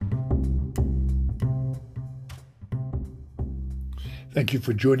Thank you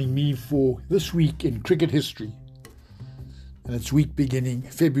for joining me for this week in cricket history. And it's week beginning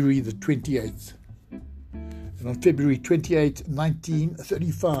February the 28th. And on February 28,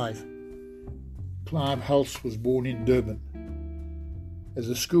 1935, Clive Hulse was born in Durban. As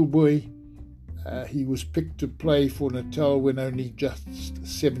a schoolboy, he was picked to play for Natal when only just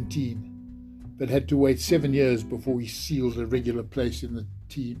 17, but had to wait 7 years before he sealed a regular place in the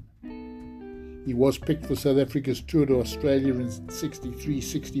team. He was picked for South Africa's tour to Australia in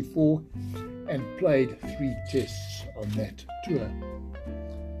 63-64 and played 3 tests on that tour.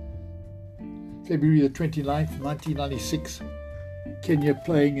 February the 29th, 1996, Kenya,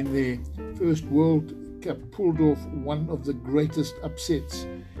 playing in their first World Cup, pulled off one of the greatest upsets,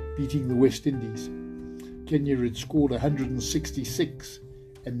 beating the West Indies. Kenya had scored 166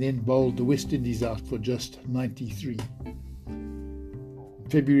 and then bowled the West Indies out for just 93.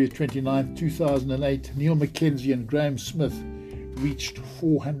 February 29, 2008, Neil Mackenzie and Graham Smith reached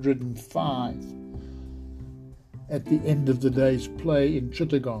 405 at the end of the day's play in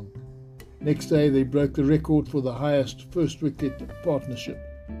Chittagong. Next day, they broke the record for the highest first-wicket partnership.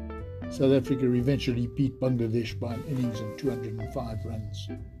 South Africa eventually beat Bangladesh by an innings and 205 runs.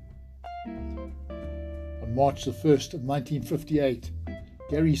 On March the 1st of 1958,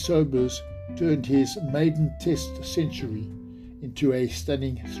 Gary Sobers turned his maiden Test century into a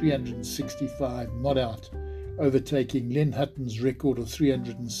stunning 365 not out, overtaking Len Hutton's record of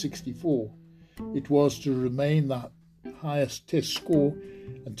 364. It was to remain the highest Test score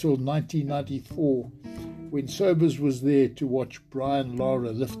until 1994, when Sobers was there to watch Brian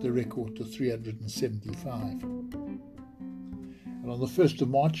Lara lift the record to 375. And on the 1st of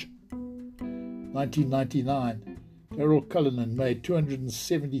March 1999, Darryl Cullinan made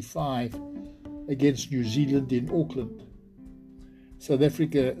 275 against New Zealand in Auckland. South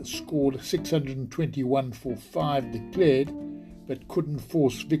Africa scored 621 for 5 declared, but couldn't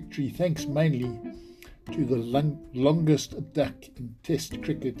force victory thanks mainly to the longest duck in Test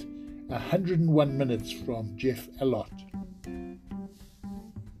cricket, 101 minutes from Jeff Allott. And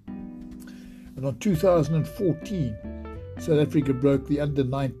on 2014, South Africa broke the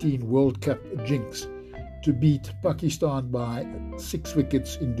Under-19 World Cup jinx to beat Pakistan by 6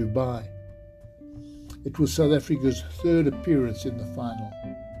 wickets in Dubai. It was South Africa's 3rd appearance in the final.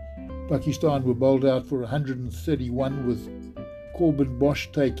 Pakistan were bowled out for 131, with Corbin Bosch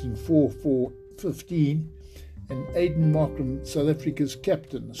taking 4 for 15, and Aiden Markram, South Africa's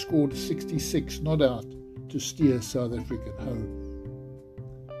captain, scored 66 not out to steer South Africa home.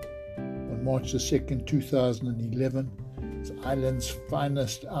 On March the 2nd, 2011, it's Ireland's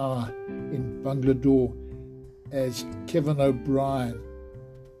finest hour in Bangalore as Kevin O'Brien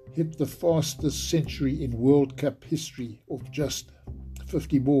hit the fastest century in World Cup history of just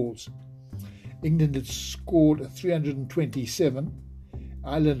 50 balls. England had scored 327.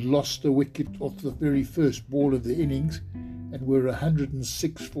 Ireland lost a wicket off the very first ball of the innings and were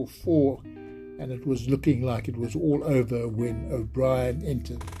 106 for 4, and it was looking like it was all over when O'Brien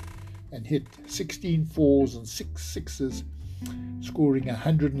entered and hit 16 fours and 6 sixes, scoring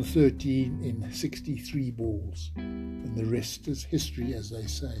 113 in 63 balls. And the rest is history, as they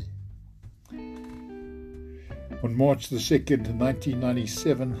say. On March the 2nd,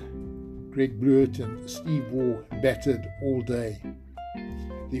 1997, Greg Blewett and Steve Waugh batted all day.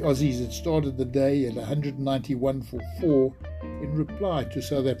 The Aussies had started the day at 191 for 4 in reply to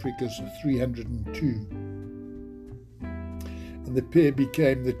South Africa's 302. And the pair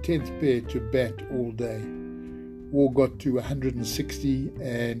became the 10th pair to bat all day. Waugh got to 160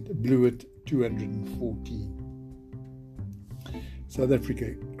 and Blewett 214. South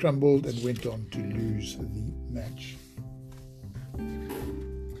Africa crumbled and went on to lose the match.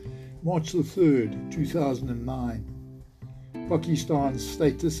 March the 3rd, 2009. Pakistan's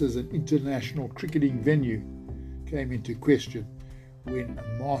status as an international cricketing venue came into question when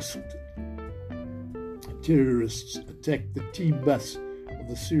masked terrorists attacked the team bus of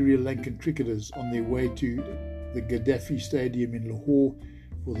the Sri Lankan cricketers on their way to the Gaddafi Stadium in Lahore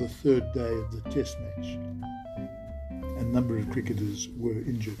for the 3rd day of the Test match. A number of cricketers were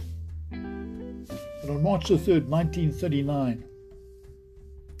injured. And on March the 3rd, 1939,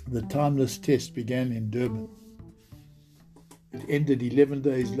 the timeless Test began in Durban. It ended 11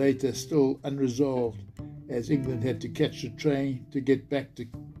 days later, still unresolved, as England had to catch a train to get back to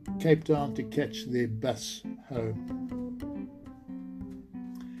Cape Town to catch their bus home.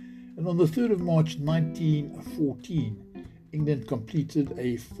 And on the 3rd of March 1914, England completed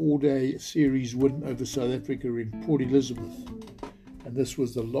a 4-day series win over South Africa in Port Elizabeth. And this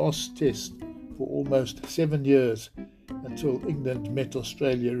was the last Test for almost 7 years until England met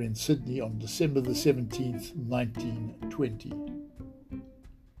Australia in Sydney on December the 17th, 1920.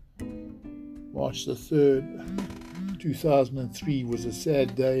 March the 3rd, 2003 was a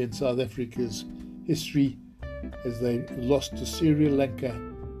sad day in South Africa's history as they lost to Sri Lanka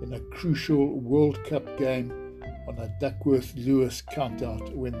in a crucial World Cup game on a Duckworth-Lewis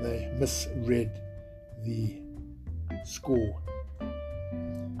countout when they misread the score.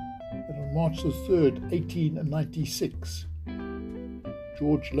 And on March the 3rd, 1896,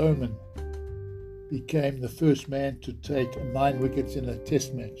 George Lohmann became the first man to take 9 wickets in a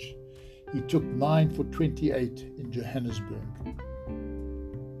test match. He took 9 for 28 in Johannesburg.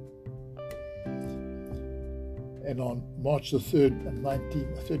 And on March the 3rd,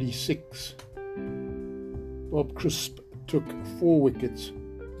 1936, Bob Crisp took 4 wickets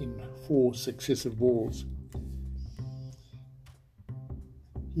in 4 successive balls.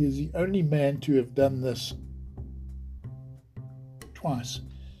 He is the only man to have done this twice,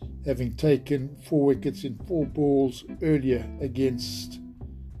 having taken 4 wickets in 4 balls earlier against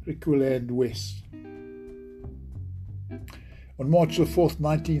Griqualand West. On March the 4th,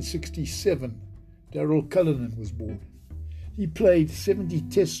 1967, Darrell Cullinan was born. He played 70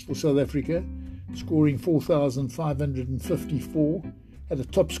 tests for South Africa, scoring 4,554, had a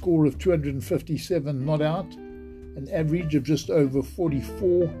top score of 257 not out, an average of just over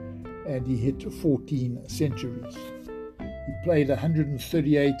 44, and he hit 14 centuries. He played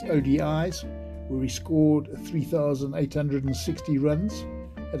 138 ODIs, where he scored 3,860 runs,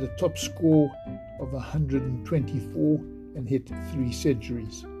 had a top score of 124, and hit 3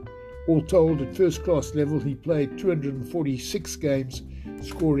 centuries. All told, at first-class level, he played 246 games,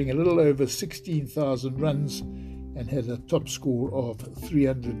 scoring a little over 16,000 runs, and had a top score of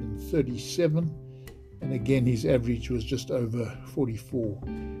 337. And again, his average was just over 44,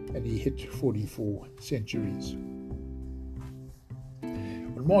 and he hit 44 centuries.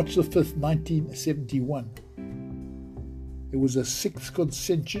 On March the 5th, 1971, it was a 6th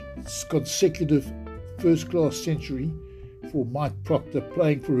consecutive first-class century for Mike Proctor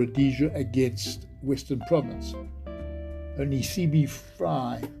playing for Rhodesia against Western Province. Only C.B.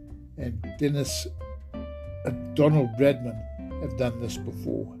 Fry and Donald Bradman have done this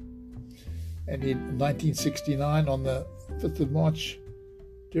before. And in 1969, on the 5th of March,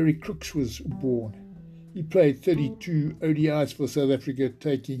 Derek Crooks was born. He played 32 ODIs for South Africa,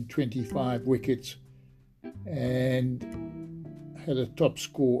 taking 25 wickets, and had a top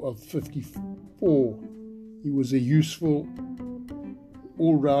score of 54. He was a useful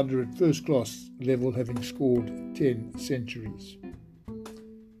all-rounder at first-class level, having scored 10 centuries.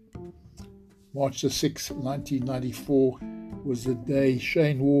 March the 6th, 1994, was the day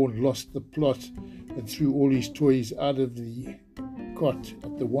Shane Warne lost the plot and threw all his toys out of the cot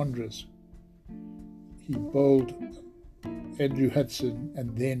at the Wanderers. He bowled Andrew Hudson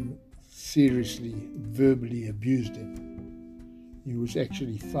and then seriously, verbally abused him. He was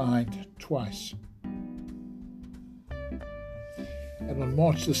actually fined twice. And on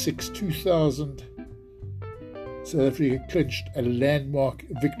March the 6th, 2000, South Africa clinched a landmark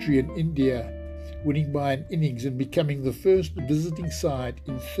victory in India, winning by an innings and becoming the first visiting side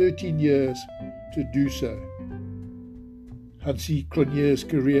in 13 years to do so. Hansie Cronje's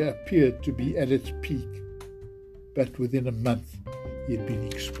career appeared to be at its peak, but within a month he had been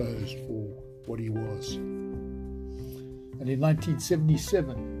exposed for what he was. And in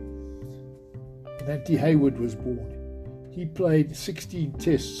 1977, Nanti Hayward was born. He played 16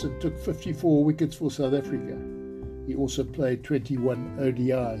 tests and took 54 wickets for South Africa. He also played 21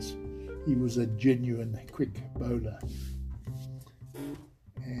 ODIs. He was a genuine quick bowler.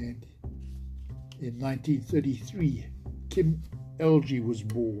 And in 1933, Kim Elgee was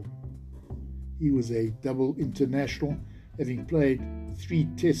born. He was a double international, having played 3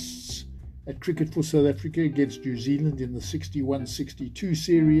 tests at cricket for South Africa against New Zealand in the 61-62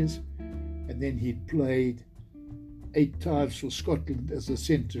 series, and then he'd played 8 times for Scotland as a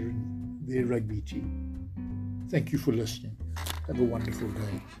centre in their rugby team. Thank you for listening. Have a wonderful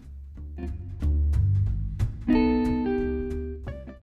day.